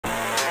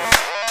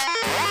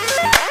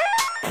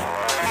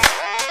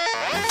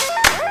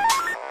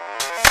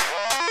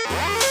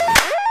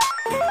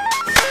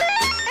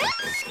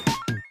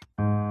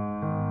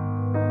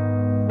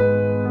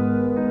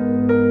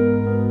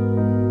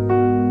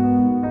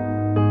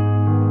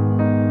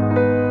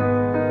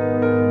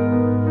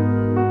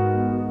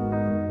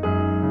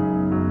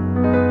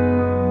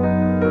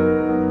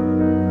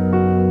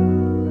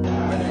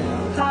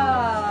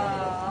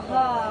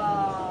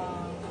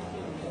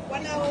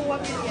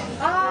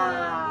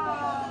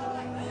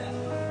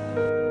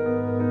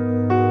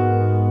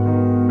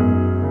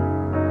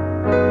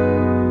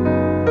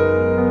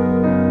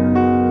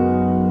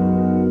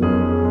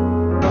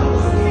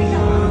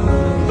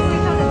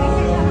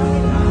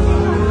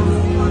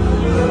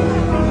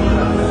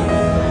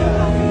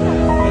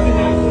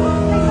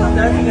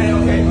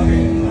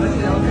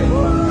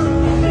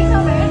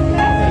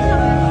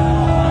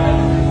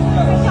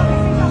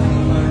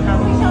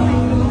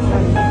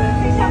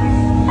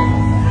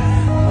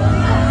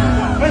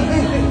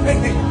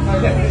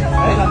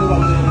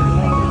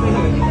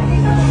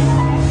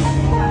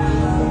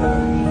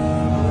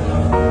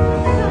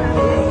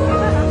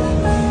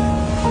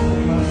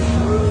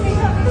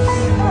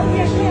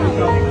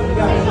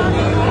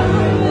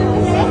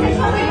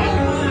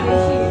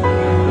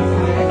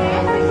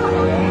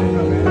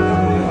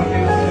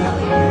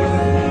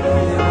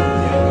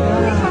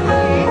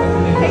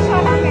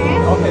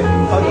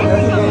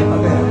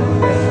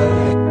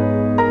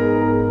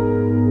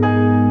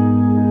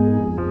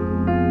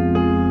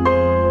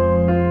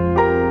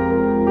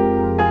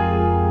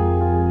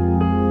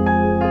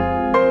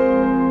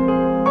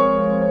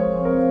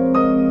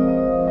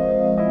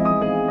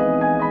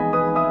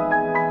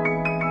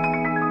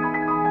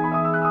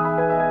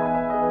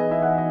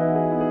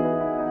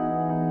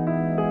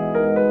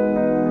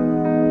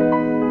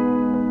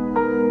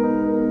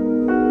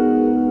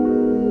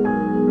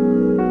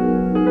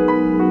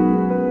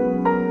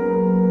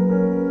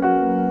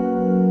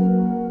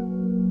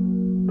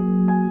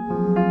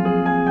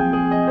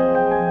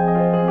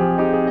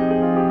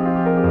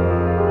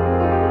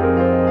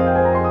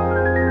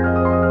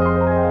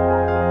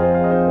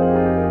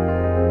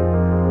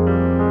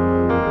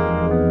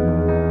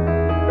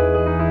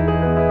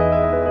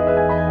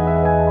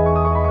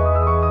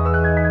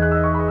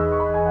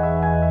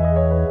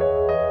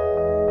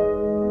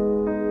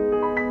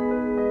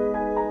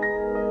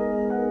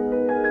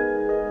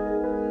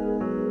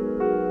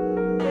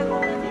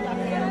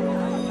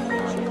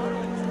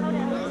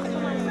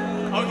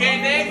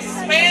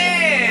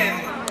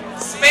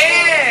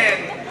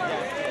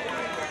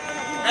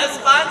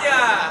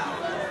España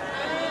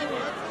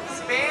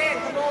Spain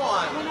come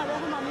on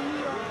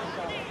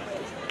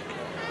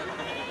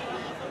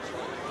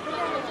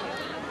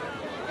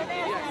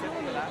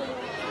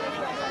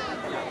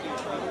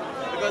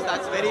because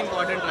that's very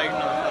important right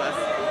now for us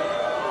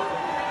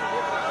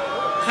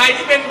ใคร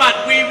ที่เป็นบัตร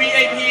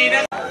VVIP น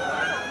ะ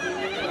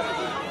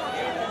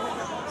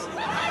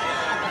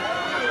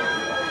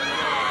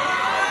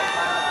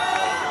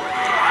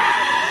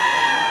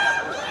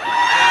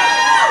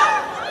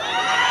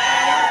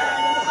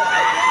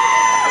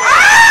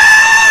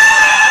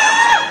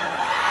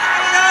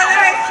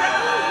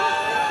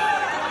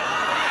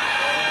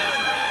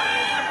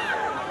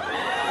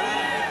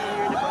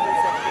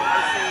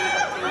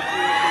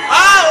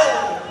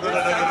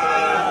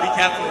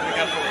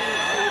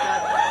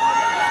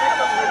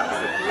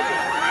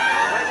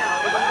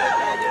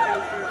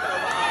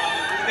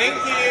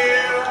Thank you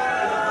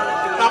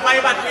ต่อไป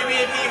บัตร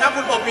VVIP ครับ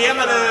คุณปอบเปี๊ยะ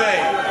มาเลย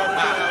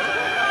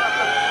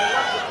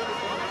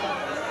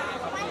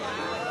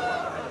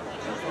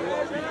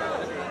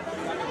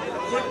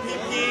คุณพี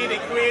พีใน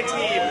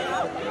Creative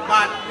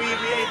บัตร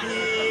VVIP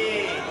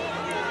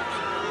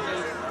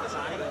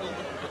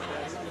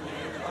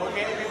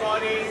Okay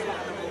everybody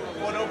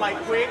photo by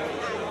quick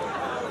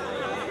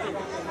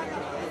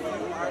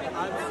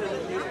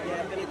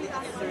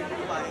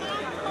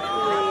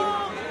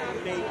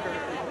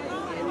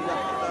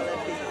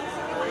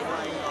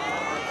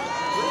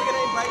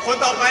คน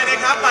ต่อไปนะ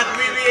ครับบัตร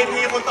VVIP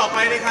คนต่อไป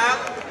เลยครับ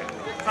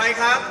ใคร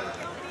ครับ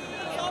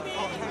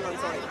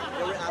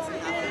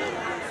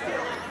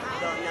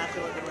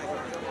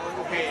โ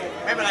อเค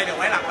ไม่เป็นไรเดี๋ยว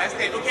ไว้หลังแบ็คสเ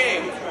ตจโอเค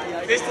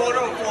this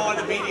photo for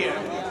the media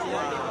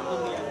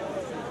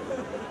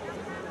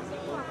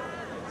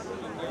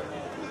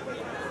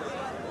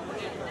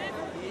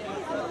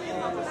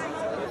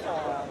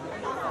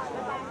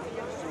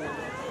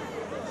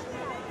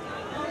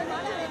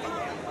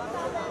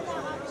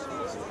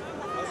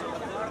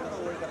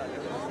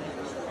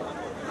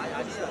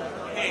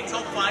Okay,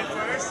 top 5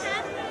 first.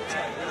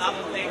 Up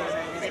next.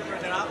 Paper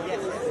it up.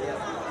 Yes.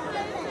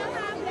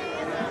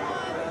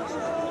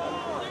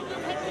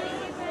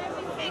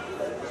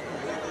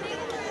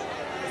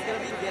 It's gonna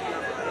be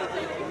Vietnam.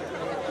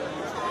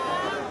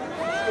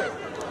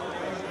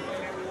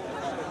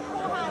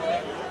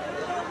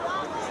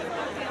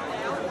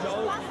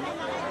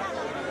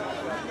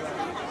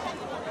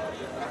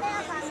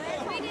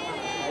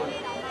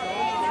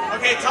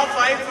 Okay, top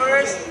 5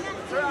 first.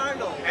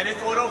 And then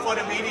photo for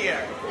the media.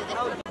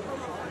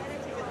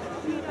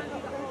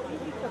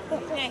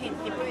 เนี่ยเห็น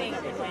คลิปตัวเอง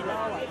เป็นไวรั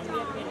ลอ่ะเรี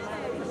ยกเป็นมา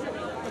ก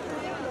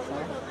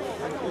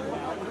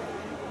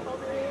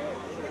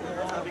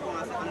Sabi ko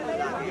nga sa kanila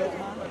lagi,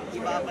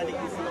 ibabalik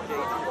ni CJ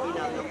ang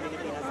ina ng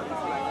Pilipinas sa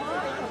Miss Grand.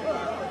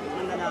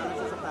 Nung nanalo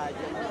siya sa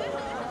pageant,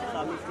 sa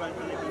Miss Grand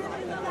Philippines,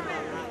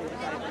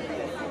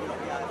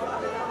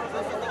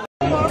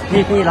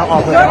พี่เราออ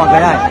กเลยออกไม่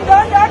ได้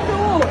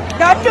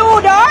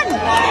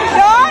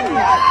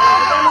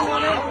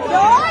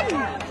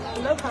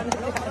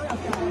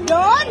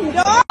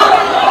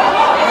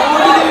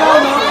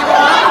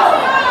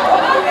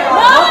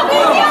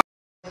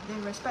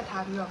respect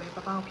ထားပြီးတော့ပဲပပ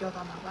ကိုပြော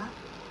သွားမှာပါ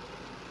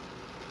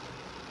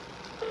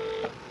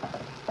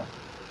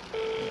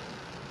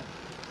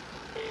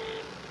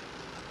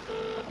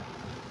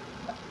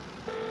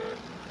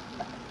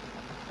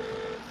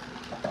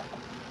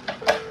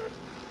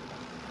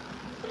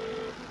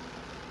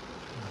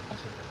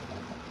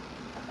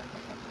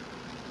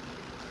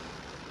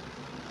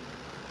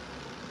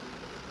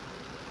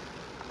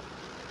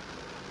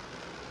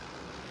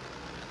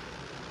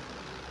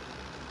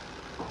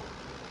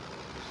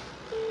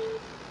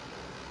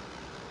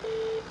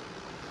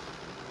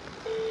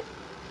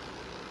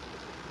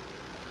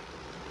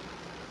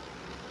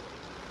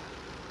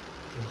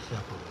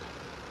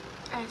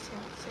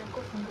เสีย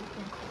ก็คงดูเ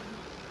พียงคน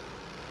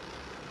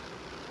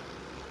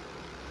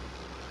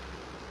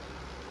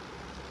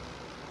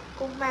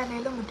กุ้งแม่ใน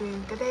เรื่องมันด้วย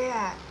ก็ได้อ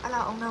ะอะไร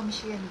เอาเงินมาเ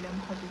ชียร์อยู่แล้วมั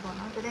นหอบอยู่ก่อนเ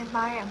นาะจะได้ไ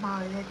ม่อะมา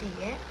เลยตี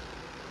เอ๊ะ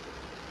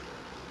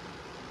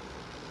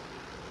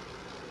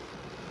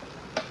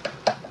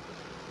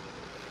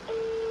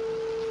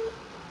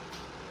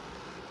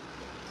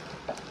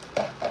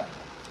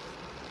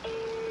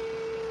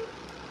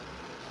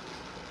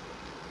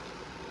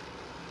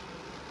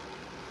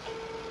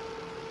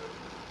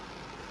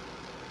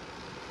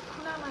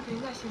သတ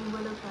င်းစာရှင်းလင်း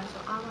ပွဲလုပ်ထား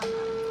ဆိုအားပါ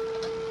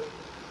လား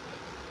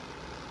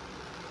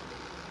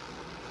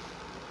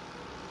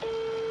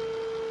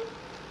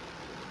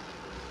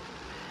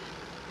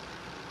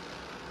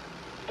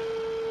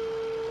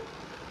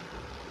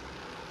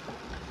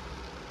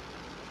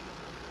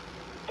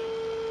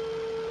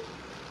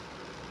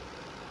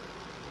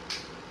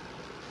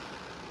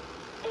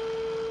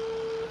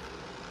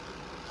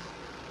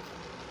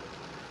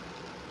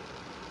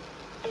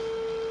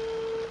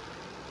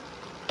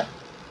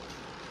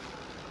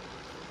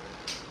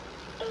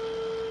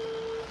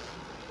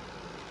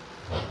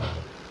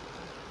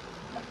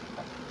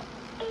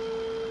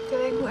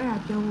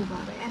ပြောဖို့ပါ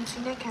ပဲ MC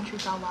နဲ့ country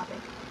ကောင်းပါပဲ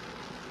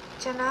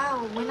ကျွန်တော်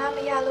ဝင်လာမ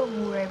ရလို့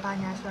ငိုရပါ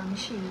ညာဆိုတာမ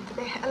ရှိဘူးတက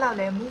ယ်အဲ့လောက်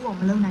လဲ move on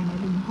မလုပ်နိုင်တဲ့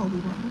လူမဟုတ်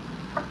ဘူးပေါ့နော်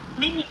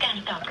ไม่มีการ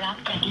ตอบรับ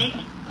จากเลข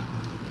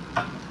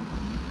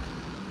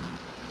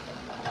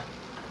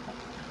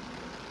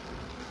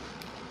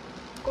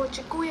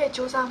ကိုရဲ့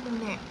စူးစမ်းမှု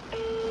နဲ့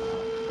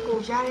ကို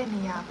ရတဲ့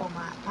နေရာပေါ်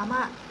မှာဘာမှ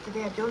တက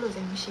ယ်ပြောလို့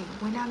စိတ်မရှိဘူး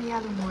ဝင်လာမရ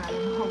လို့ငိုတာလ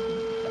ည်းမဟုတ်ဘူး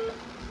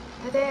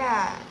တကယ်က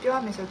ပြောရ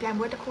မယ်ဆိုပြန်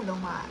ပွဲတစ်ခု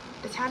လုံးမှာ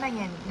တခြားနိုင်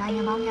ငံ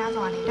ပေါင်းများ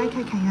စွာနဲ့တိုက်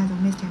ခိုက်ခံရ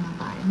ဆုံး Miss China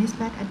ပါတယ် Miss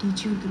Bad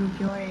Attitude သူတို့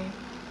ပြောတယ်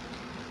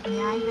အ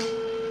များကြီးပဲ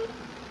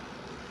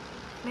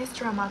Miss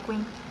Drama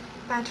Queen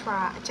Pantra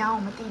အကြောင်း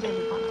ကိုမသိတဲ့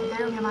လူပေါ့နော်ဒါ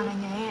တို့မြန်မာနို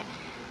င်ငံရဲ့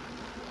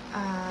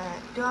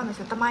ပြောရမယ်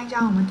ဆိုတမိုင်းအကြော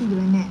င်းကိုမသိ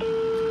လို့နဲ့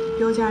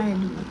ပြောကြတဲ့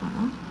လူတွေပေါ့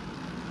နော်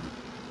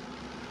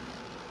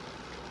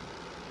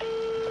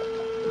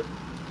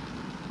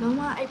လုံး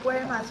ဝအဲ့ပွဲ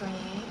မှာဆိုရ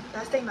င်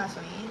last day မှာ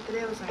ဆိုရင်တက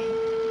ယ်လို့ဆိုရင်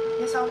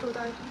မျက်စောင်းထိုး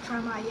တာ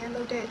drama အရင်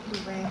လုပ်တဲ့လူ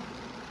ပဲ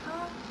ဟာ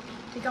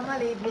ဒီကောင်မ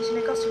လေး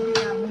national costume က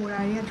ငိုတာ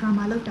တွေက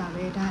drama လုပ်တာ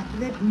ပဲဒါတ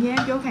ကယ်အများ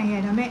ပြောခံရ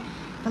ဒါပေမဲ့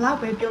ဘလောက်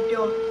ပဲပြော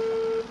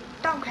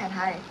တောင့်ခံ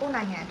ထားတယ်ကိုယ့်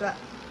နိုင်ငံအတွက်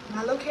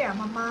ငါလုပ်ခဲ့ရ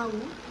မှာမမှား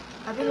ဘူး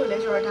ဘာဖြစ်လို့လဲ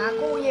ဆိုတော့ဒါ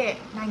ကိုယ့်ရဲ့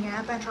နိုင်ငံ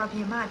ပန်ထရာပြ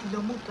င်မှာဒီ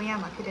လိုမှုသွင်းရ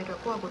မှာဖြစ်တဲ့အတွ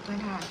က်ကိုယ့်အကိုသွ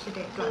င်းထားတာဖြစ်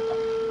တဲ့အတွက်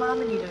မှား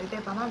မနေလို့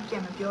တဲ့ဘာမှပြ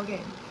န်မပြော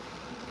ခဲ့ဘူး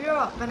ပြီး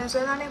တော့ဗင်နီ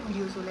ဇွဲလားနဲ့ဗီ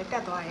ဒီယိုဆိုလဲတ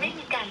က်သွားတယ်ไม่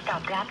มีการตอ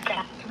บรับจา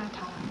กခဏ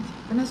ထား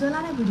ဗင်နီဇွဲ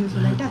လားနဲ့ဗီဒီယို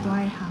ဆိုလဲတက်သွား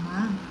တဲ့ဟာမှာ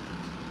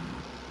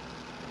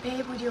ဗီ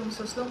ဒီယို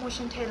ဆို slow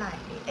motion ထည့်လိုက်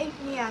တယ်အဲ့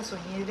ဒီနေ့ဆို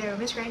ရင်ဒီ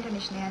Miss Grand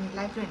International နဲ့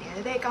live လွှင့်နေတ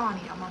ယ်တဲ့ကောင်းအောင်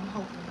နေအောင်မ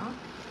ဟုတ်ဘူးเนาะ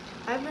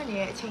live လွှင့်နေ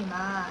တဲ့အချိန်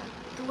မှာ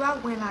သူက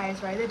ဝင်လာရဲ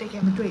ဆိုတော့တက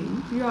ယ်မတွေ့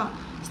ဘူးပြီးတော့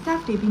staff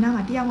တွေပြီးနား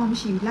မှာတရားမှမ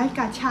ရှိဘူး live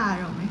ကချရ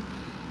တော့မယ်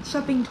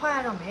shopping ထွက်ရ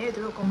တော့မယ်သူ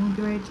တို့အကုန်လုံး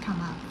ပြောတဲ့ခါ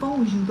မှာဖုန်း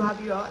ကိုယူသွား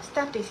ပြီးတော့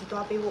staff တွေစီ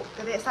သွားပေးဖို့တ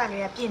ကယ်အစက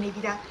လေးကပြင်နေ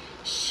ပြီးသား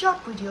short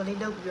video လေး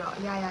လုပ်ပြီးတော့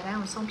အရာတိုင်း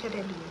ကိုဆုံးဖြတ်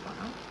တဲ့လူတွေပေါ့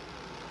နော်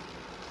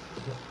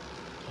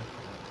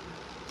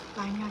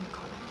line ကနေ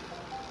ခေါ်လိုက်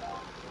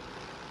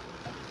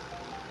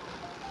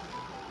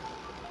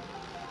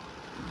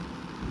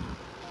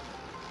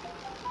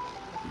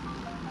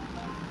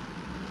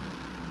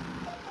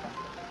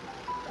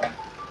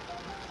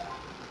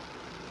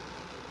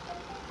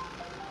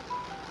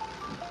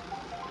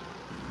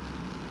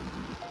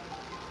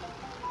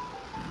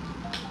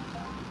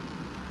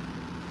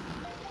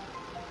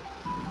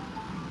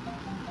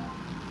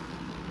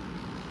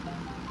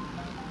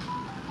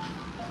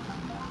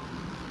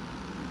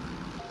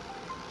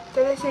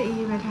တဲ့စိတ်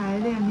အေးပဲထား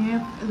တဲ့အမြဲ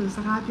အဲ့လိုစ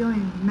ကားပြောရ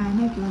င်မှန်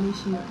နဲ့ပြောလို့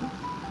ရှိရတယ်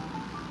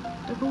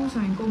တကူ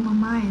ဆိုရင်ကိုမ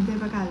မရင်တဲ့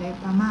ဘက်ကလည်း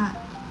ဘာမှ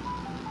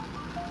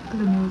အဲ့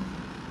လိုမျိုး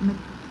မ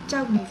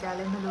ကြောက်နေကြလ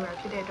ည်းမလိုတာ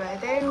ဖြစ်တဲ့အတွက်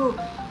တဲ့တို့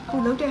ခု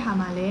လုပ်တဲ့ဟာ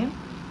မှာလည်း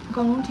အ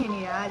ကုန်လုံးထင်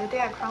နေတာတဲ့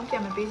က crown ပြ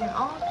န်မပေးစင်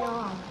အော်ပြော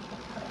အောင်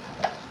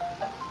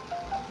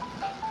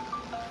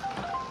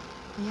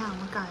မရအောင်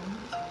မကန်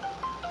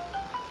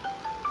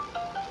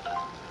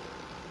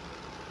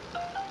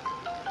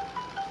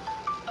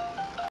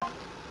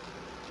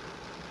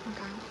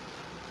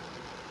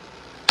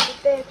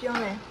တဲ့ပြော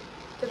မယ်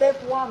တဲ့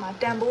ဘွားမှာ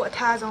တန်ဖိုးအ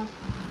ထားဆုံး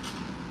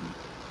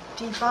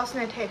ဒီ box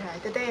နဲ့ထည့်ထား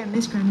တယ်တဲ့ရဲ့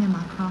Miss Grand မြန်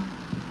မာ crown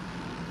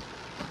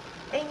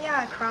အင်းရ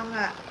crown က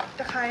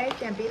တခါလေး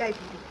ပြန်ပေးလိုက်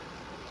ပြီ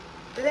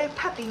တဲ့ဖ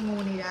တ်ပြီး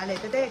ငိုနေတာလေ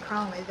တဲ့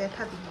crown ပဲတဲ့ဖ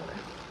တ်ပြီးငိုတာ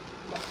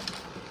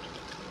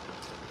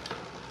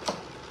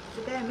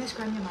တဲ့ Miss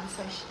Grand မြန်မာ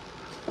sesh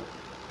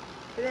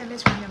တဲ့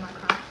Miss Grand မြန်မာ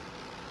crown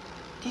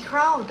ဒီ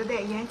crown ကို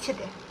တဲ့အရင်ချစ်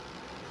တယ်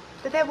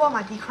တဲ့ဘွား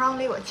မှာဒီ crown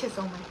လေးကိုအချစ်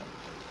ဆုံးပဲ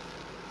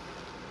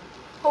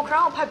ဟို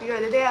crown ကိုဖတ်ပြီး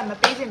တော့တဲ့ကမ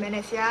ပေးချင်မဲ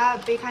နဲ့ဆရာ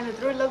ပေးခိုင်းလို့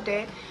သူတို့လုပ်တ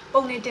ယ်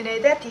ပုံနေတင်တယ်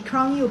တဲ့ဒီ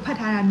crown ကြီးကိုဖတ်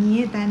ထားတာမြင်ရ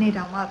င်တန်းနေ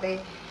တောင်မှပဲ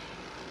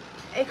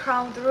အဲ့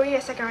crown သူတို့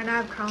ရဲ့ second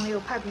crown လေး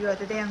ကိုဖတ်ပြီးတော့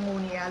တဲ့ငို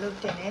နေတာလို့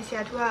တင်တယ်ဆ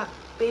ရာသူက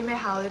ပေးမဲ့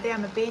ဟာကိုတဲ့က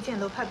မပေးချင်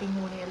လို့ဖတ်ပြီး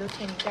ငိုနေတယ်လို့ထ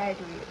င်နေတဲ့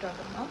သူတွေအတွက်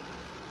ပေါ့နော်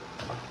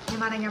မြ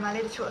န်မာနိုင်ငံမှာလ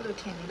ည်းတချို့အဲ့လို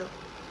ထင်နေလို့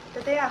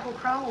တဲ့ကဟို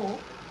crown ကို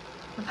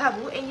မဖတ်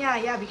ဘူးအင်းရ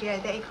ရပြီးခဲ့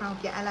တဲ့အဲ့ crown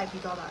ပြန်အပ်လိုက်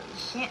ပြီးတော့ပါပြီ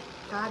ရှင်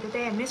ဒါ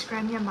တဲ့ Miss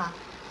Grand မြန်မာ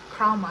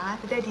crown မှာ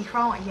တဲ့ဒီ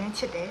crown ကိုအရင်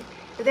ချစ်တယ်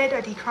တဲ့အတွ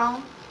က်ဒီ crown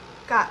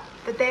က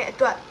တဲ့အ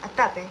တွက်အသ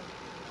က်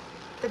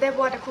ပဲတဲ့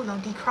ဘွားတစ်ခု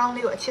လုံးဒီ crown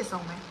လေးကိုအချစ်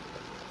ဆုံးပဲ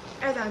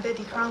အဲ့ဒါကြောင့်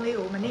ဒီ crown လေး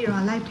ကိုမနေ့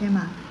တော့ live ထဲ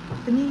မှာ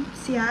တမီး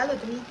ဆရာလို့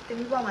တ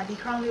မီးဘွားမှာဒီ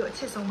crown လေးကိုအ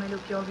ချစ်ဆုံးပဲ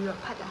လို့ပြောပြီးတော့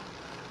ဖတ်တာ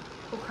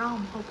ဟို crown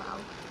မဟုတ်ပါ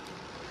ဘူး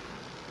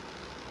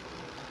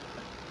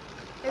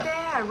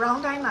တဲ့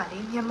round time မှာလေ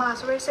မြန်မာ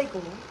ဆိုတဲ့စိတ်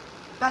ကို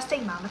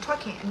plastic မှာမထွက်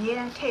ခင်အမြဲ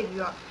တမ်းထည့်ပြီး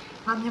တော့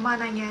ငါမြန်မာ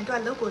နိုင်ငံအတွ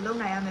က်လုပ်ကိုလုပ်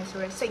နိုင်ရမယ်ဆို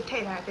တဲ့စိတ်ထ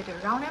ည့်ထားတဲ့ဖြစ်တယ်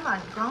round time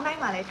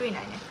မှာလည်းတွေ့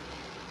နိုင်တ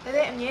ယ်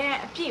တဲ့အမြဲ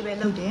အပြည့်ပဲ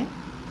လုပ်တယ်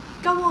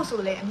ကောက်ဝတ်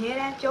ဆိုလည်းအများ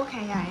တန်းပြောခံ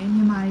ရတယ်မြ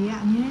န်မာတွေက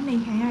အများတန်းနေ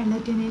ခံရတယ်လ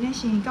က်တင်နေတဲ့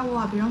ရှင်ကောက်ဝ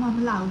တ်ကဘယ်တော့မှမ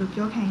လှဘူးလို့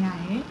ပြောခံရ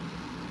တယ်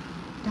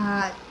ဒါ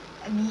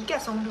အနီးက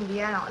က်ဆုံးလူတွေ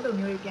ကတော့အဲ့လို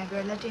မျိုးတွေပြန်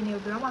ပြောလက်တင်တွေ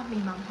ကိုဘယ်တော့မှမှီ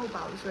မှာမဟုတ်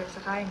ပါဘူးဆိုတဲ့စ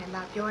ကားတွေနဲ့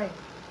လာပြောတယ်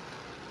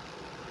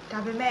ဒါ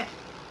ပေမဲ့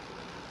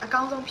အ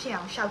ကောင်းဆုံးဖြစ်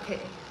အောင်ရှောက်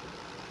ခဲ့တယ်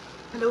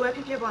ဘယ်လိုပဲဖြ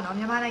စ်ဖြစ်ပေါ့နော်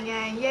မြန်မာနိုင်ငံ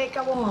ရဲ့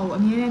ကောက်ဝတ်ကိုအ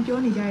များတန်းပြော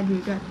နေကြတဲ့လူတွေ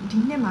အတွက်ဒီ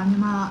နှစ်မှာမြ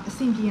န်မာအဆ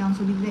င်ပြေအောင်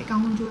ဆိုပြီးလည်းအကော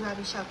င်းဆုံးကြိုးစား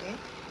ပြီးရှောက်တယ်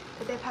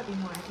တက်ဖတ်ပြီး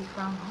မှလာဒီ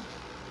crown နော်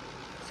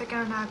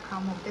second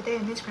crown မို့တဲ့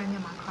Miss Grand မြ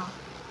န်မာ crown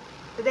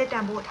တဲ့တ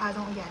န်ဖိုးအထား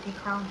ဆုံးအရာဒီ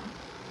crown နော်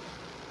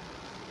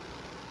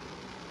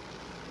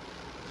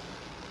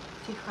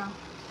ဒီ crown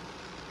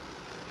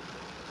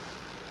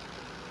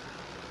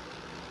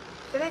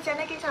တဲ့ကျန်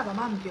တဲ့ကိစ္စဘာ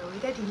မှမပြော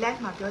ဘူးတဲ့ဒီ live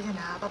မှာပြောချင်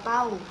တာပပ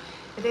ကို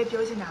တဲ့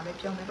ပြောချင်တာပဲ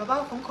ပြောမယ်ပပ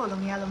ကိုဖုန်းခေါ်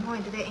လို့မရလို့မဟုတ်ရ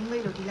င်တဲ့အင်္ဂလိ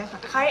ပ်လိုဒီ live မှာ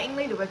တခါတည်းအင်္ဂ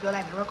လိပ်လိုပဲပြော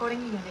လိုက်မယ်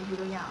recording ကြီးလည်းယူ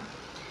လို့ရအောင်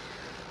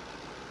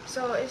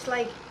so it's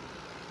like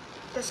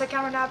the second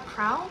round up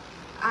crown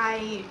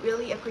I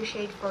really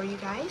appreciate for you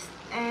guys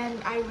and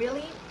I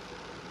really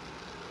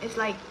it's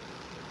like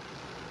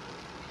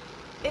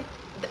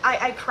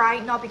I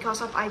cried not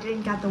because of I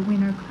didn't get the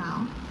winner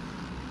crown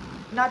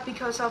not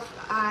because of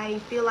I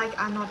feel like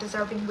I'm not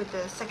deserving with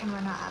the second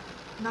runner up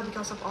not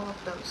because of all of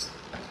those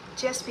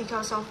just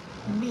because of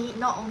me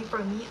not only for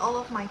me all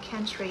of my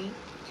country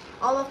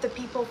all of the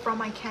people from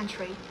my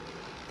country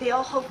they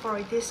all hope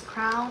for this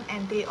crown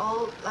and they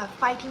all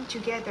fighting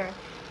together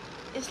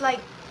it's like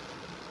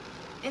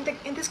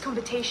in this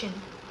competition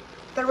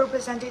the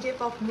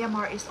representative of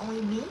Myanmar is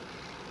only me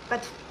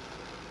but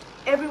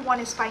everyone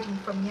is fighting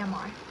from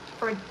Myanmar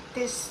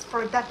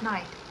for that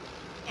night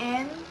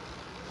and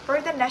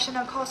for the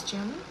national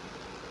costume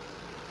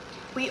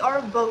we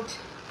are both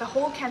the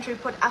whole country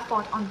put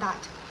effort on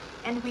that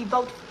and we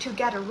both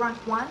together rank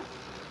 1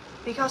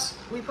 because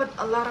we put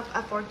a lot of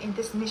effort in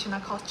this national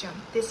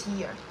costume this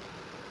year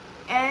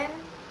and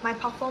my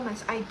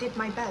performance I did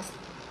my best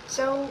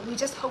so we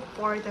just hope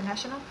for the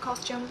national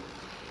costume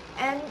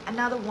and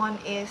another one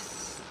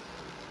is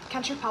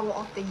country power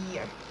of the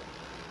year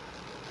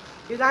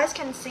you guys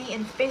can see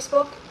in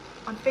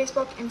on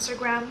Facebook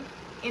Instagram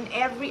in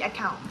every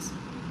account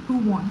who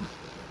won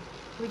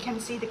we can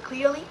see it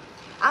clearly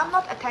I'm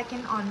not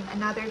attacking on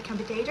another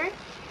competitor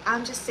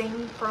I'm just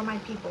saying for my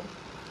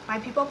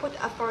people put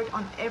effort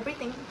on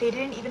everything they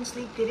didn't even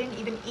sleep they didn't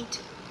even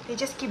eat they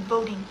just keep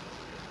voting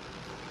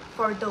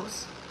for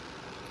those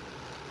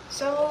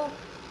so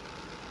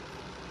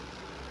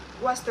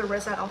what's the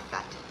result of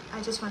that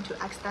I just want to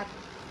ask that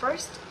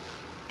first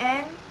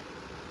and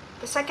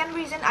the second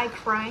reason I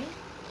cried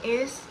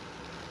is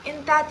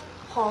in that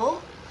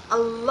hall a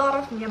lot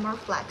of Myanmar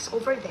flags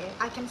over there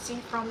I can see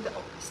from the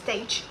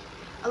stage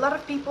a lot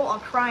of people are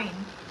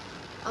crying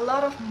a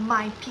lot of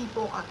my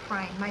people are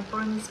crying my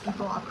Burmese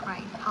people are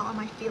crying how am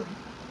I feeling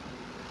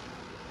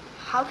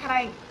how can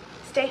I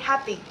stay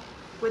happy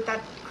with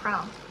that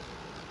crown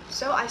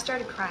so I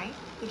started crying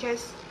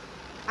because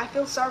I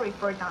feel sorry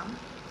for them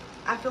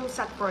I feel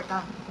sad for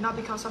them not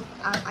because of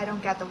I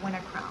don't get the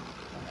winner crown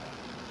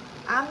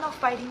I'm not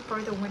fighting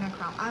for the winner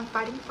crown I'm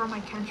fighting for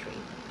my country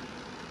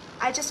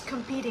I just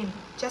competing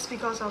just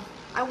because of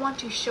I want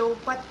to show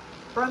what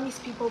Burmese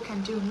people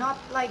can do not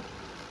like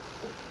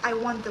I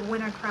want the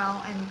winner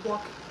crown and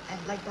walk and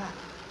like that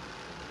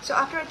so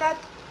after that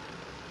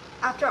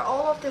after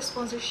all of the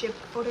sponsorship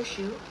photo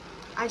shoot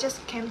I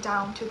just came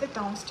down to the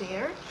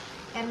downstairs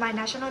and my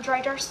national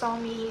director saw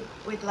me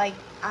with like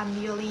I'm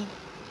nearly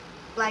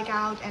black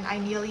out and I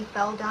nearly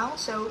fell down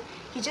so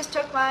he just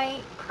took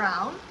my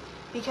crown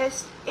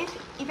because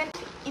even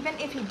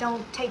if he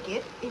don't take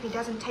it if he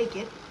doesn't take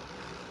it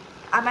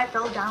I might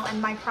fall down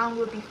and my crown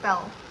will be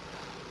fell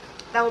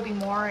that would be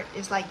more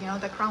is like you know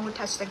the crown would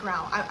touch the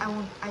ground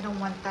I don't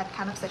want that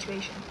kind of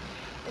situation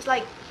it's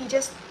like he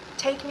just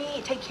take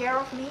care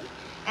of me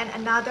and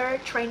another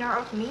trainer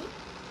of me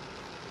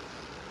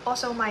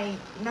also my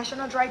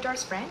national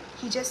director's friend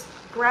he just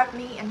grabbed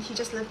me and he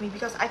just left me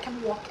because I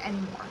can't walk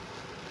anymore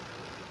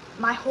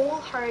my whole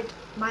heart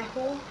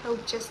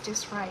just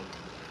destroyed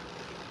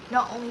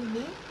not only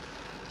me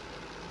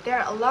there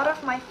are a lot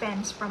of my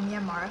fans from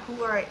Myanmar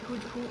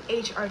who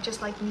age are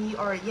just like me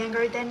or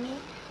younger than me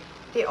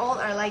they all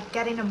are like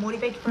getting a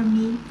motivate from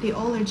me they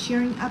all are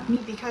cheering up me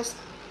because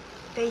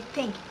they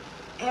think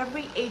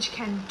every age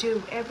can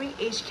do every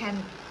age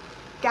can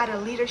get a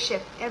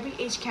leadership every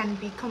age can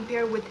be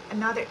compared with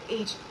another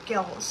age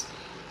girls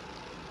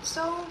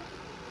so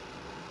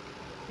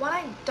when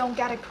I don't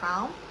get a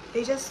crown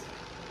they just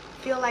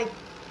feel like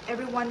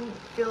everyone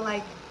feel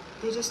like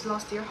they just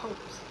lost their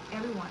hopes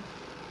everyone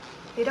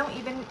they don't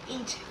even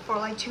eat for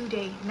like 2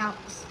 days now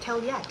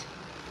till yet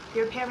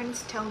their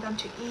parents tell them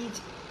to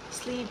eat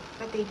sleep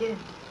but they didn't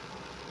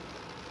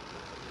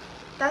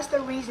that's the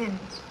reason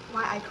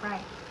why I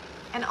cry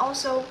and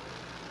also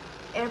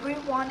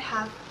everyone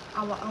have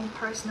our own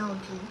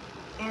personality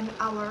and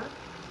our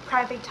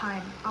private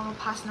time our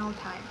personal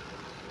time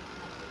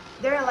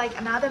there are like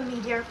another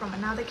media from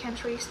another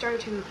country start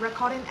to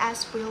recording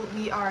as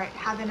we are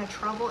having a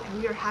trouble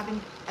and we are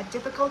having a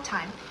difficult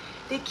time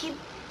they keep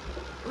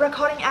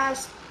recording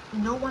as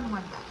no one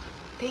want that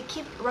they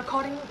keep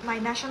recording my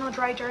national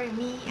director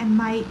me and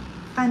my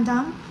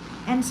fandom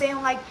and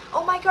saying like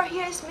oh my god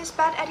here is Miss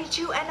Bad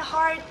Attitude and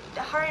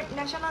her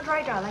national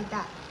director like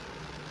that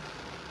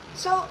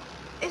so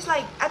it's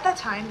like at that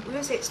time we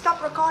would say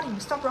stop recording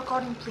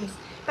please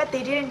but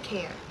they didn't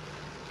care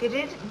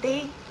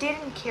they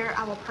didn't care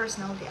our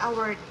personality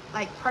our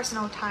like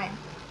personal time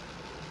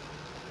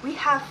we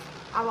have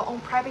our own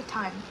private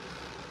time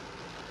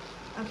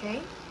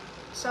okay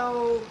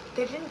so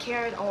they didn't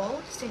care at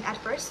all since at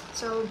first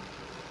so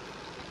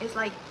it's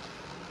like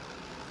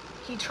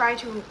he tried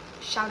to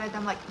shout at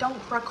them like don't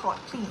record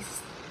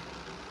please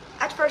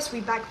at first we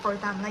begged for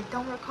them like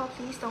don't record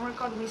please don't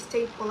record we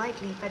stayed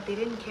politely but they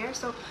didn't care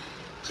so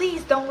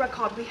please don't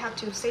record, we have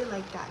to say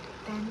like that.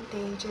 Then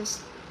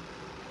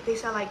they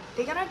say like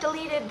they're gonna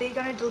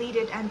delete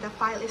it and the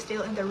file is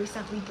still in the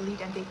recently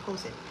deleted and they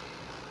post it.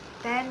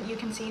 Then you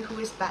can see who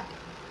is bad.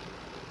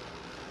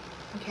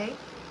 Okay,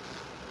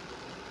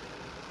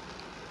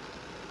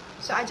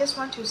 so I just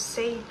want to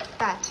say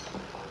that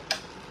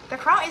the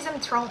crown isn't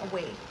thrown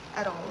away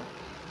at all.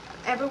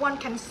 Everyone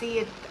can see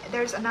it.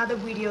 There's another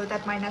video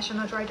that my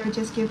national director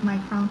just gave my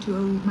crown to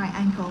my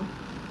ankle.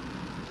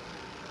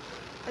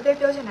 แต่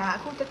ပြောချင်တာအ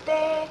ခုတ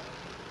သေး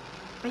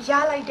မရ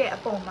လိုက်တဲ့အ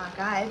ပေါ်မှာ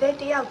ကတဲ့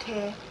တယောက်တ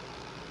ည်း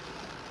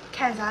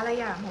ခံစားလိုက်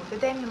ရမှာမဟု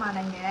တ်တဲ့မြန်မာ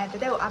နိုင်ငံ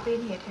တဲ့ကိုအားပေး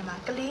နေတဲ့အထက်မှာ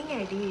ကလေးင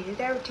ယ်လေးတွေ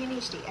တဲ့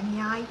teenage တွေအ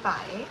များကြီးပါ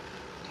တယ်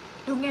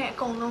လူငယ်အ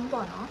ကုန်လုံး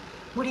ပေါ့နော်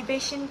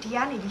motivation ဒီက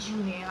နေပြီးယူ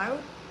နေငါ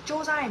တို့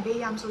စူးစမ်းရင်ဘေး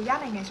ရမဆိုရ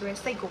နိုင်တယ်ဆိုတဲ့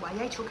စိတ်ကိုပါ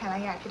ရိုက်ချိုးခံလို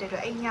က်ရဖြစ်တဲ့အတွ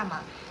က်အဲ့ညမှာ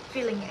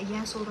feeling အရ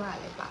င်ဆိုးသွား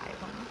တယ်ပါတယ်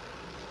ပေါ့နော်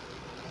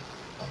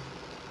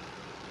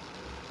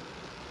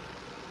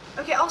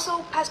Okay, also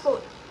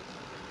passport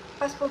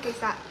ကိစ္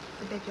စ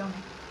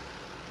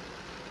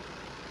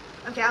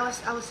Okay, I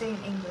was saying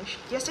in English.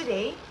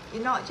 Yesterday,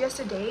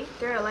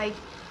 they're like,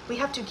 we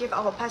have to give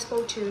our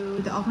passport to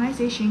the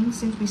organization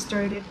since we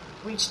started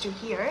reach to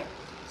here.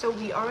 So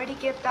we already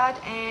give that,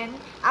 and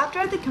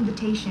after the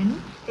competition,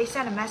 they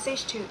sent a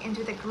message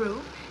into the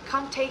group,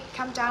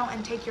 come down and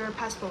take your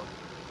passport.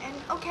 And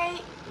okay,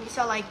 we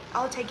said like,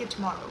 I'll take it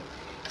tomorrow.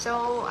 So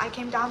I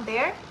came down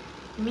there,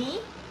 me,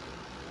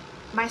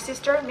 my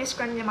sister, Miss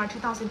Grand Myanmar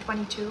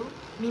 2022,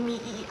 Mimi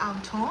E.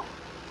 Aung,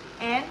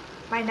 and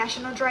my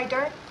national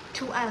director,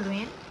 Tu An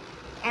Luen,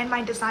 and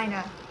my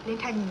designer, Lin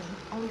Tai Mimi.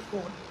 Only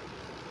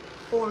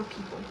four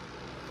people.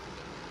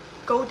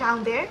 Go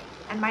down there,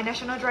 and my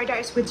national director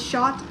is with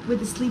short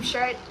sleeve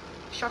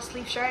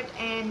shirt,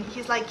 and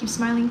he's like keep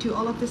smiling to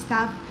all of the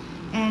staff,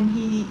 and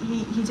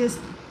he just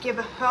give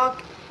a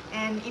hug,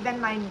 and even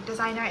my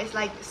designer is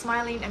like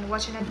smiling and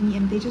watching at me,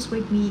 and they just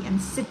wake me and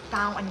sit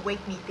down and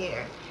wake me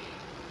there.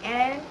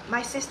 And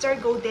my sister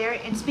go there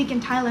and speak in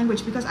Thai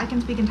language because I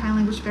can speak in Thai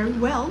language very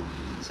well.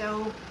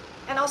 So,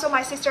 and also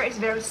my sister is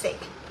very sick.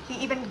 He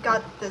even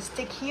got the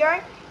stick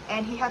here,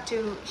 and she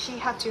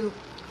had to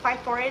fight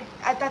for it.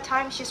 At that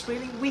time, she's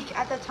really weak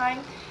at that time,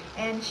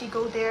 and she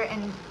go there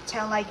and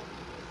tell like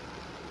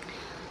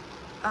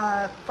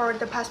for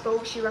the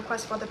passport. She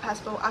requests for the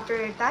passport.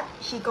 After that,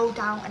 she go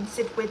down and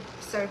sit with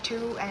Sir Tu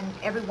and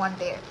everyone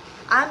there.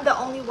 I'm the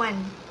only one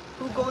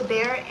who go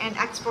there and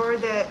ask for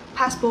the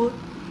passport.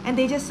 And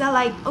they just said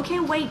like, okay,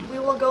 wait, we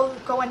will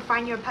go and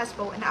find your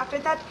passport. And after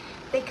that,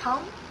 they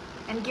come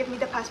and give me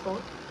the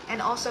passport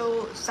and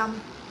also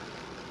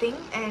something,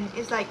 and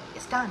it's like,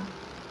 it's done.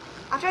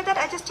 After that,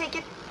 I just take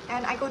it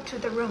and I go to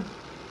the room.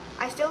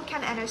 I still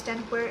can't understand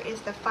where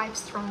is the 5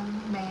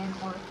 strong men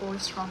or 4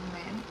 strong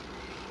men.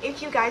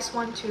 If you guys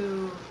want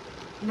to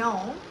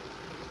know,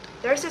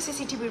 there's a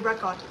CCTV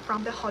record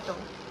from the hotel.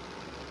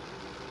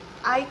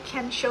 I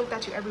can show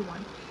that to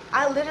everyone.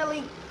 I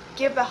literally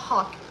give a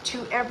hug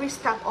to every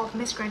step of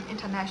Miss Grand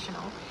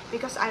International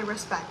because I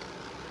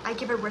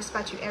give a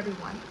respect to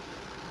everyone.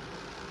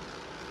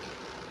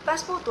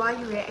 Passport သွား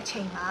ယူတဲ့အ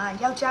ချိန်မှာ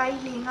ယောက်ျား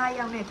ကြီး၄-၅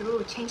ယောက်နဲ့သူ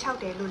တို့ချင်းချောက်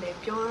တယ်လို့လည်း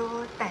ပြော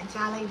တန်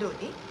ကြားလိုက်လို့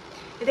လေ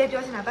တကယ်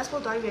ပြောချင်တာ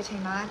passport သွားယူတဲ့အချိ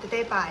န်မှာတက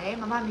ယ်ပါတယ်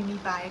မမမီမီ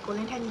ပါတယ်ကိုလ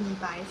င်းထက်ညီညီ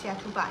ပါတယ်ဆရာ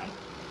ထူးပါတယ်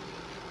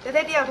တက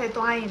ယ်တယောက်တည်း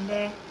သွားရင်လ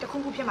ည်းတခု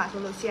ခုဖြစ်မှာ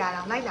ဆိုလို့ဆရာ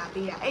တော်လိုက်လာ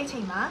ပေးတာအဲ့အချိ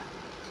န်မှာ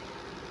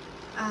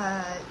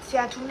ဆ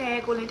ရာထူးနဲ့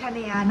ကိုလင်းထက်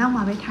နဲ့ကနောက်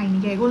မှာပဲထိုင်နေ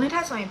ခဲ့ကိုလင်းထ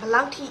က်ဆိုရင်ဘယ်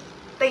လောက်ထိ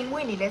တိမ်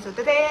မွေ့နေလဲဆို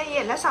တကယ်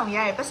ရဲ့လက်ဆောင်ရ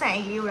ရဲ့ပတ်စံ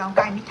အိတ်လေးကိုတောင်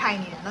ကင်ပြီးထိုင်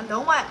နေတာနော်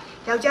လုံးဝ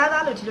ယောက်ျား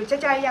သားလို့ဒီလိုကြ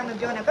က်ကြက်ရမ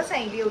ပြောနဲ့ပတ်စံ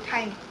အိတ်လေးကိုထို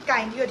င်က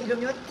င်ပြီးတော့ဒီလို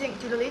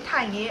လေး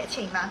ထိုင်နေတဲ့အ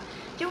ချိန်မှာ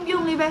ပြုံ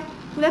လေးပဲ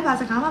သူလည်းဘာ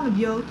စကားမှမ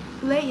ပြော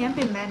သူလည်းအရန်ပ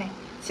င်ပန်းတယ်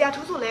ဆရာ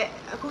ထူးဆိုလည်း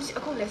အ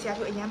ခုလည်းဆရာ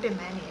ထူးအရန်ပင်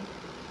ပန်းနေတယ်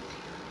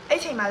အဲ့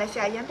ချိန်မှာလည်းဆ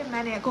ရာအရန်ပင်ပ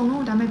န်းနေအကုန်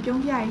လုံးဒါပေမဲ့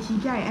ပြုံးပြရရှိ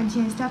ပြရ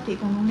MTN staff တွေ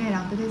အကုန်လုံးနဲ့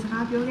တောင်တကယ်စ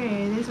ကားပြောခဲ့တ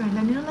ယ်လေဆိုရင်လ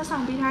ည်းနင်တို့လက်ဆော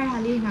င်ပေးထားတဲ့ဟာ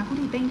လေးကအခု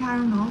ထိတင်ထား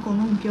တော့နော်အကုန်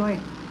လုံးပြောတ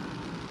ယ်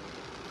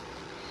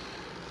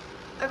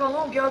အကုန်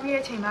လုံးပြောပြီး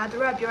တဲ့အချိန်မှာသူ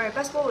တို့ကပြောရဲ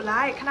passport ကိုလာ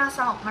ခဏ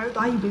ဆောင်ငါတို့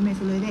သွားယူပေးမယ်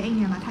ဆိုလို့တဲ့အိမ်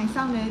ညမှာထိုင်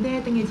ဆောင်နေတဲ့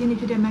တငယ်ချင်းတွေ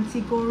ဖြစ်တဲ့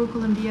Mexico တို့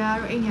Colombia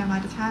တို့အိမ်ညမှာ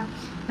တခြား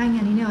နိုင်ငံ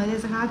တွေနဲ့လ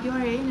ည်းစကားပြော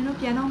တယ်နင်တို့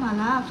ပြန်တော့မှ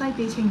လား flight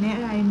ပေးချိန်နဲ့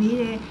အဲ့ဒါတွေမေး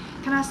တယ်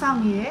ခဏဆောင်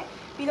နေတယ်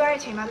ပြီးတော့တဲ့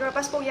အချိန်မှာသူတို့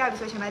passport ရပြီ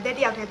ဆိုချိန်မှာတဲ့တ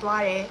ယောက်တည်း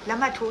သွားတယ်လက်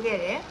မှတ်ထိုးခဲ့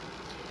တယ်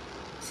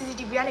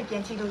CCTV ကနေပြ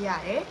န်ကြည့်လို့ရ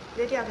တယ်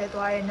တဲ့တယောက်တည်း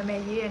သွားတယ်နာမ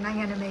ည်ရေးတယ်နိုင်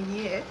ငံနာမည်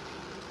ရေးတယ်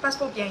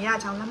passport ပြန်ရ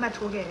ချောင်းလက်မှတ်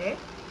ထိုးခဲ့တယ်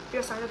ပြီး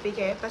တော့စာရွက်ပေး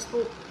ခဲ့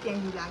passport ပြန်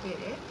ယူလာခဲ့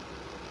တယ်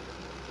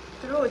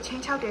သူတို့ချ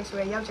င်းချောက်တယ်ဆို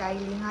ရယောက်ျား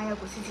ကြီး၄-၅ယောက်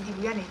ကို CCTV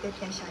ကနေတက်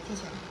ပြန်ရှာကြည့်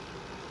ချင်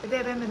တယ်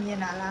တဲ့ပဲမမြင်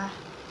တာလား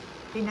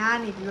ဒီနားက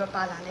နေပြီးတော့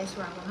ပါလာလဲ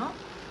ဆိုတာပေါ့နော်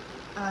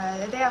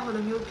တဲ့ဟို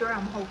လိုမျိုးပြောတာ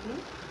မဟုတ်ဘူး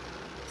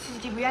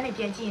CCTV ကနေ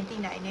ပြန်ကြည့်ရင်သိ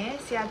နိုင်တယ်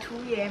ဆရာ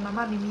ထူးရဲ့မမ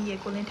မီမီရဲ့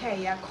ကိုလင်းထက်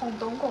ရဲ့ခုံ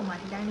3ခုံမှာ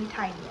ဒီတိုင်းလေး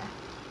ထိုင်နေတာ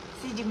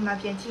CCTV မှာ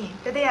ပြန်ကြည့်ရင်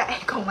တဲ့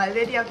အဲ့ခုံမှာလ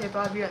က်တယောက်ထဲ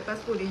သွားပြီးတော့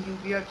passport လေးယူ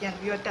ပြီးတော့ပြန်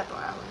ပြီးတော့တက်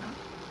သွားတာပေါ့နော်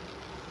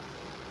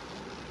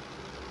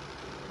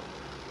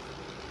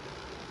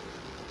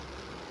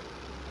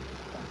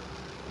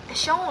အ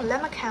ရှုံးကိုလ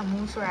က်မခံ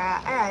ဘူးဆိုတာ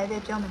အဲ့ဒါလ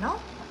ည်းပြောမယ်နော်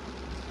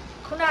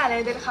ခုနကလ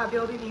ည်းတစ်ခါ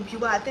ပြောပြီး view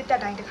ကအတစ်တ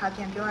က်တိုင်းတစ်ခါ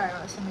ပြန်ပြောရ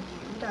တော့အဆင်မပြေ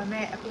ဘူးဒါပေ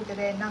မဲ့အခုတ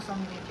ည်းနောက်ဆုံး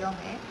နေပြော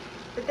မယ်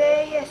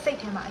Today say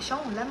to my show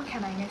lemon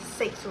can I get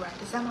 6 right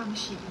the same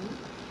machine.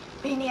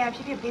 Benia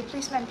people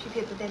policeman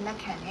people today la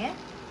can it.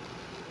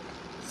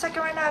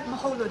 Second night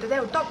maholo today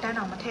top down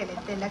on my tail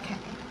they la can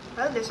it.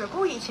 Well there's a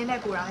go each and a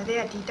go around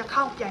there the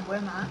count yang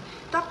where ma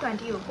top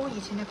 20 go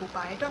each and a go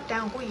by top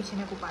down go each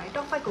and a go by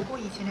top 5 go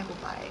each and a go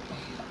by.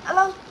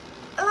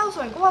 Allow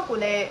so go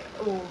le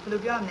oh blue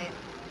beyond it.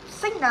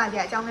 စိတ်နာကြ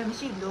အကြောင်းလည်းမ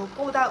ရှိဘူးလို့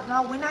ကိုတော့ငါ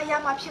ဝင်နာရ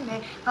မှဖြစ်မ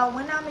ယ်ငါဝ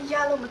င်နာမရ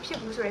လို့မဖြစ်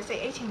ဘူးဆိုရယ်စိ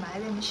တ်အဲ့ချိန်မှာ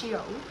လည်းမရှိ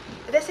တော့ဘူး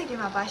အဲ့စိတ်တွေ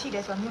မှာပါရှိတ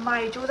ယ်ဆိုတော့မြန်မာ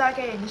တွေစူးစမ်း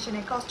ခဲ့တဲ့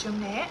national costume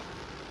နဲ့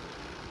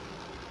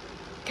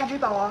country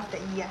power of the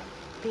year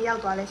ဘေးရော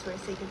က်သွားလဲဆိုရ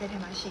ယ်စိတ်တွေထဲ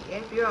မှာရှိတ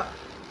ယ်ပြီးတော့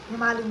မြ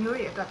န်မာလူမျိုး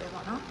တွေအတွက်ပဲ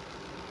ပေါ့နော်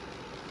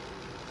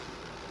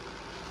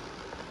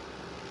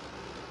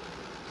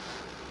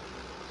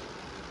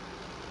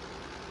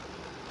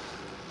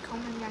ခေါ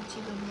င်းရကြ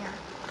ည့်လို့မရ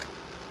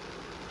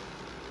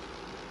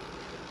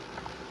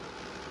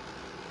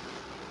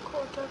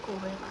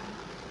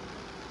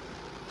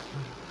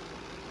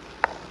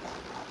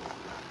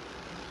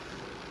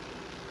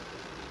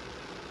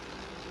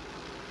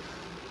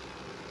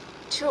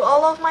To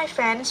all of my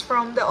fans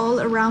from all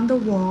around the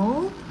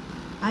world,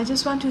 I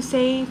just want to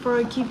say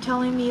for keep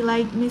telling me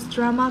like Miss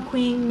Drama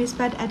Queen, Miss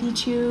Bad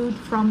Attitude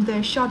from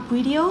the short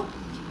video.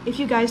 If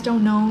you guys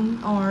don't know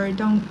or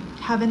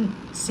haven't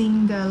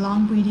seen the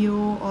long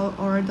video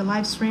or the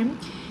live stream,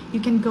 you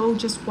can go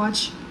just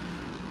watch.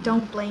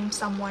 Don't blame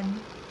someone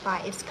by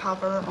its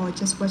cover or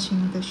just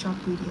watching the short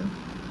video.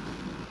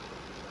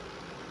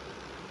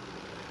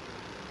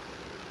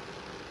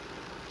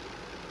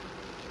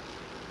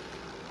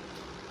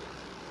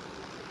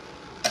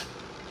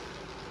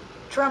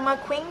 Drama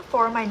queen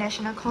for my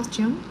national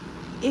costume.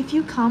 If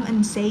you come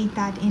and say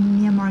that in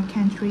Myanmar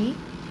country,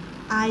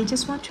 I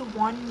just want to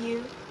warn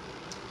you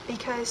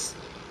because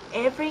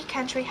every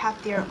country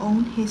have their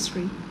own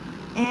history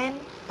and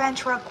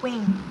Pantra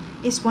queen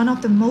is one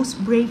of the most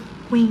brave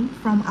queen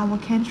from our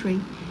country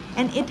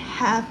and it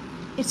have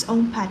its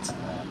own path.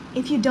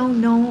 If you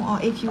don't know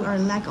or if you are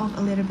lack of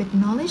a little bit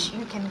knowledge,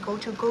 you can go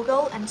to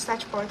Google and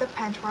search for the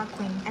Pantra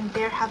queen and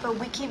there have a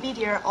wiki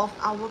video of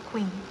our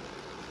queen.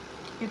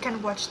 You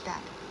can watch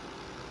that.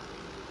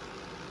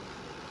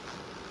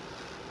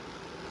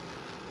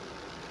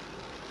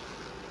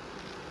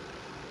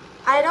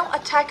 I don't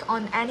attack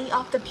on any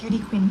of the beauty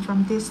queen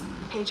from this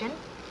pageant.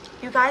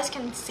 You guys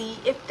can see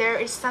if there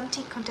is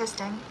something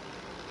contestant.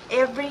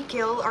 Every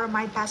girl are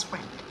my best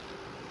friend.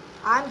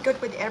 I'm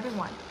good with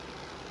everyone.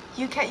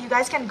 You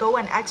guys can go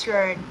and ask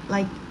your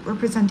like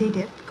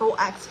representative. Go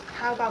ask,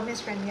 how about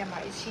Miss Friend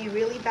Myanmar? Is she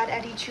really bad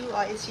attitude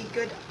or is she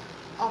good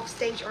off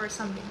stage or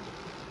something?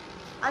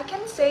 I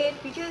can say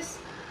it because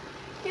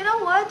you know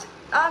what?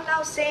 I'm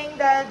now saying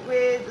that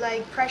with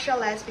like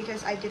pressureless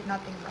because I did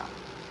nothing wrong.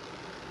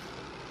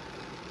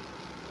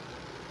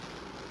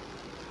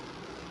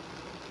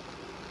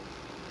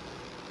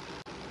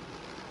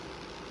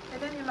 I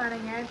don't know what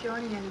I'm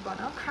doing anymore.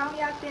 No, crown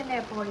yak din ne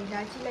body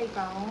la chi lai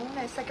pa ong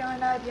ne second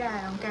na pya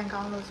ya ong kan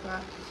kaung lo so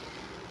da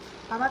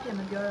ba ma pyan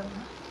ma pyo ro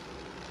no.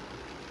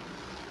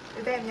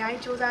 အများ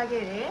ကြီးစူးစမ်း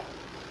ခဲ့တယ်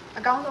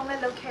အကောင်းဆုံးလ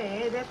ည်းလုပ်ခဲ့တ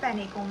ယ်တဲ့ fan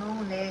တွေအကုန်လုံး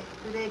ကိုလည်း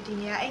တဲ့ဒီ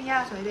နေရာအိမ်ရ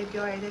ဆိုရင်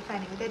ပြောရဲတဲ့ fan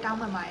တွေတဲ့တောင်း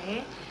ပန်ပါတ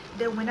ယ်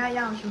တဲ့ဝင်ရ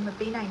အောင်ယူမ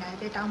ပေးနိုင်တာ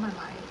တဲ့တောင်းပန်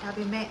ပါတယ်ဒါ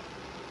ပေမဲ့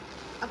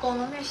အကုန်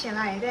လုံးနဲ့ရှင်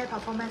လိုက်ရတဲ့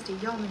performance တွေ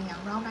ရုံမနေအော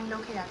င် round 9လု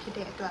ပ်ခဲ့တာဖြစ်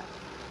တဲ့အတွက်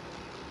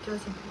ပြော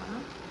ချင်တယ်ပေါ့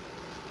နော်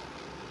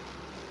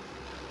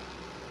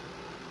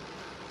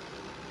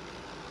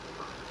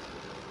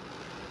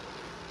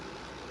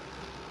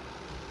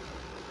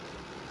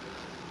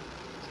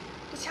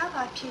တခြား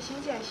ဘာဖြည့်ရှ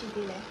င်းစရာရှိ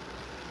သေးလဲ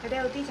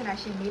တဲ့ကိုသိချင်တာ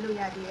ရှင်မေးလို့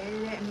ရသေးတယ်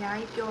တဲ့အများ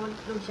ကြီးပြော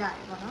လို့ရတ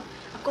ယ်ပေါ့နော်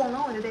အကုန်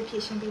လုံးကိုလည်းဖြ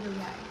ည့်ရှင်းပေးလို့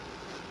ရတယ်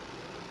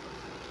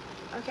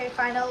Okay,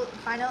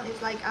 final is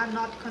like I'm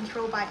not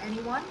controlled by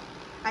anyone.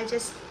 I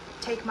just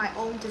take my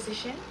own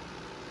decision.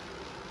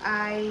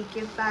 I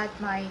give back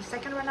my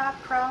second runner-up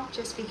crown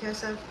just because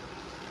of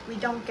we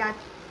don't get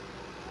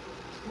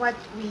what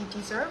we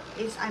deserve.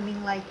 I mean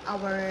like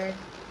our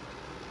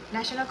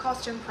national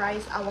costume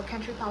prize, our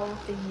country power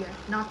of the year,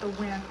 not the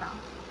winner crown.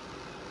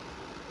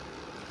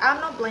 I'm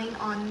not blaming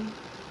on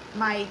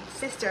my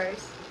sisters.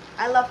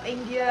 I love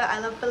India, I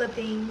love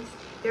Philippines.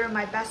 They're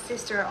my best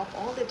sister of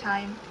all the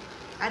time.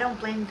 I don't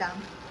blame them.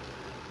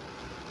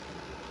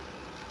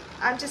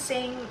 I'm just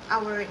saying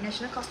our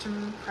national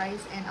costume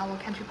prize and our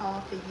country power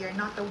of the year,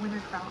 not the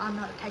winner crown. I'm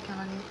not attacking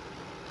on it.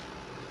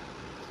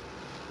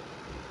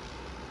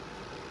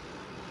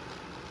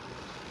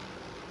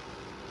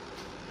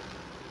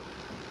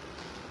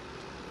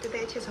 Did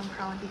they choose some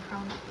crown? The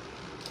crown.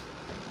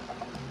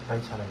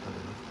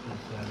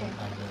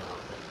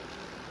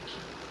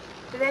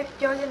 Did they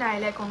ပြောချင်တာ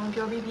လည်းအကုန်လုံး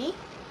ပြောပြီးပြီ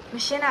မ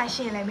ရှင်းတာရှ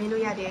င်းရင်လည်းမေး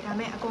လို့ရတယ်ဒါပေ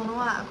မဲ့အကုန်လုံး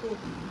ကအခု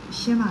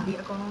ရှင်းပါပြီ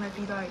အကုန်လုံးလည်း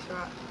ပြီးသွားပြီဆို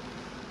တော့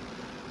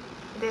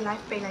ဒီ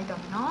live ပေးလိုက်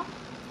တော့မယ်နော်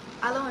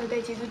အားလုံးလ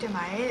ည်းကျေးဇူးတင်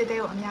ပါတယ်တဲ့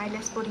ကိုအများ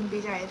ကြီး supporting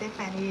ပေးကြရတဲ့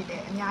fan လေးတွေလ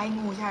ည်းအများကြီး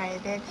ငိုကြရ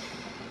တဲ့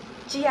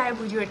ကြည့်ရတဲ့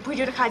video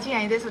တစ်ခါကြည့်ရ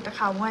င်တဲ့ဆိုတစ်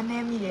ခါဝမ်းန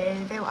ည်းမိတယ်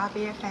တဲ့ကိုအား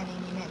ပေးတဲ့ fan တွေ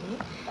အနေနဲ့လေ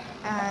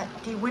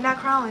ဒီ winner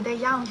crown တဲ့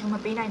ရအောင်ယူမ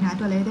ပေးနိုင်တာအ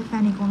တွက်လည်းတဲ့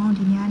fan တွေအကုန်လုံး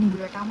ဒီနေ့ကနေ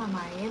ပြီးတော့တောင်းပန်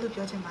ပါတယ်လို့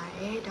ပြောချင်ပါတ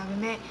ယ်ဒါပေ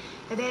မဲ့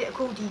တဲ့အ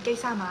ခုဒီကိ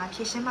စ္စမှာဖြ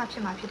ည့်ရှင်းမှဖြ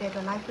စ်မှာဖြစ်တဲ့အတွ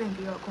က် live လွှင့်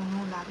ပြီးတော့အကုန်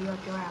လုံးလာပြီးတော့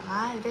ပြောရပါ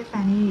တဲ့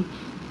fan တွေ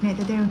နဲ့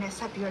တဲ့တို့နဲ့ဆ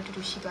က်ပြီးတော့တူ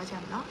တူရှိသွားကြမ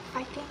ယ်နော်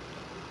fighting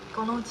အ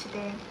ကုန်လုံးချစ်တ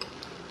ယ်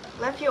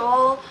love you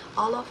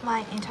all of my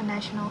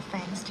international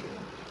fans too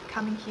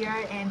coming here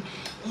and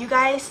you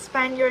guys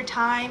spend your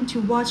time to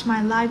watch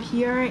my live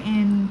here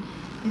and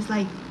it's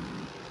like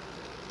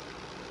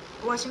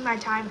watching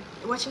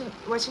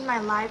my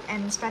live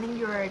and spending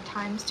your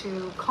times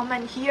to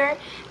comment here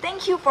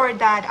thank you for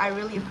that I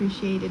really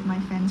appreciated my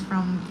fans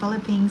from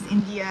Philippines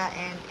India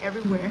and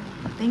everywhere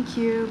thank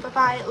you bye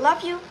bye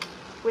love you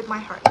with my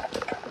heart